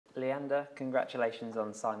Leander, congratulations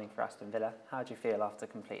on signing for Aston Villa. How do you feel after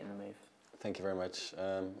completing the move? Thank you very much.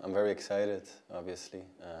 I'm very excited, obviously,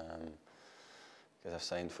 because I've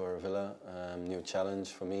signed for Villa. New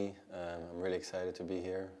challenge for me. I'm really excited to be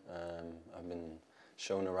here. I've been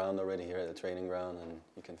shown around already here at the training ground, and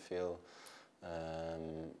you can feel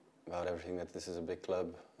about everything that this is a big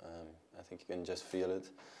club. I think you can just feel it.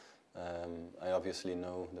 I obviously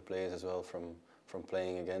know the players as well from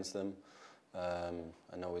playing against them.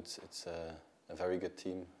 I know it's a very good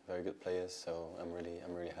team, very good players, so I'm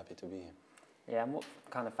really happy to be here. Yeah, and what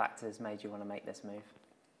kind of factors made you want to make this move?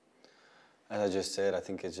 As I just said, I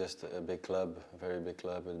think it's just a big club, a very big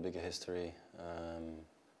club with a big history. I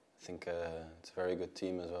think it's a very good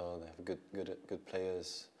team as well. They have good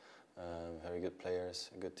players, very good players,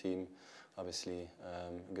 a good team, obviously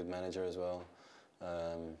a good manager as well.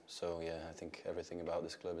 So yeah, I think everything about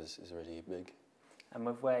this club is really big. And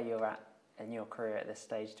with where you're at in your career at this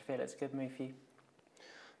stage, do you feel it's a good move for you?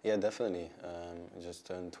 Yeah, definitely. I just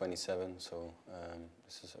turned 27, so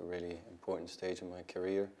this is a really important stage in my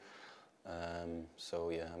career. So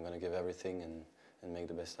yeah, I'm going to give everything and make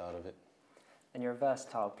the best out of it. And you're a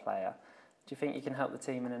versatile player. Do you think you can help the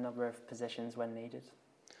team in a number of positions when needed?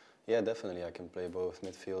 Yeah, definitely. I can play both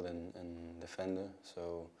midfield and defender.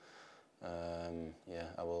 So yeah,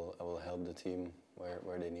 I will help the team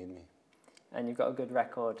where they need me. And you've got a good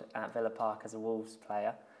record at Villa Park as a Wolves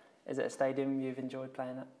player. Is it a stadium you've enjoyed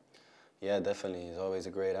playing at? Yeah, definitely. It's always a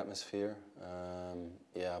great atmosphere.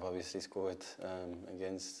 Yeah, I've obviously scored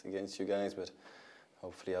against you guys, but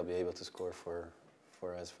hopefully I'll be able to score for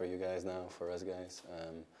you guys now, for us guys.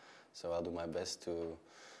 So I'll do my best to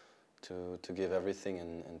give everything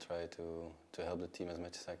and try to help the team as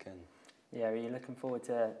much as I can. Yeah, are you looking forward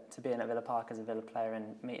to being at Villa Park as a Villa player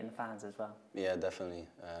and meeting the fans as well? Yeah, definitely.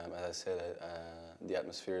 As I said, the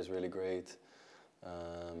atmosphere is really great.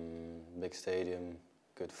 Big stadium,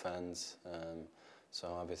 good fans. So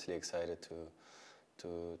I'm obviously excited to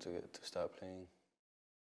start playing.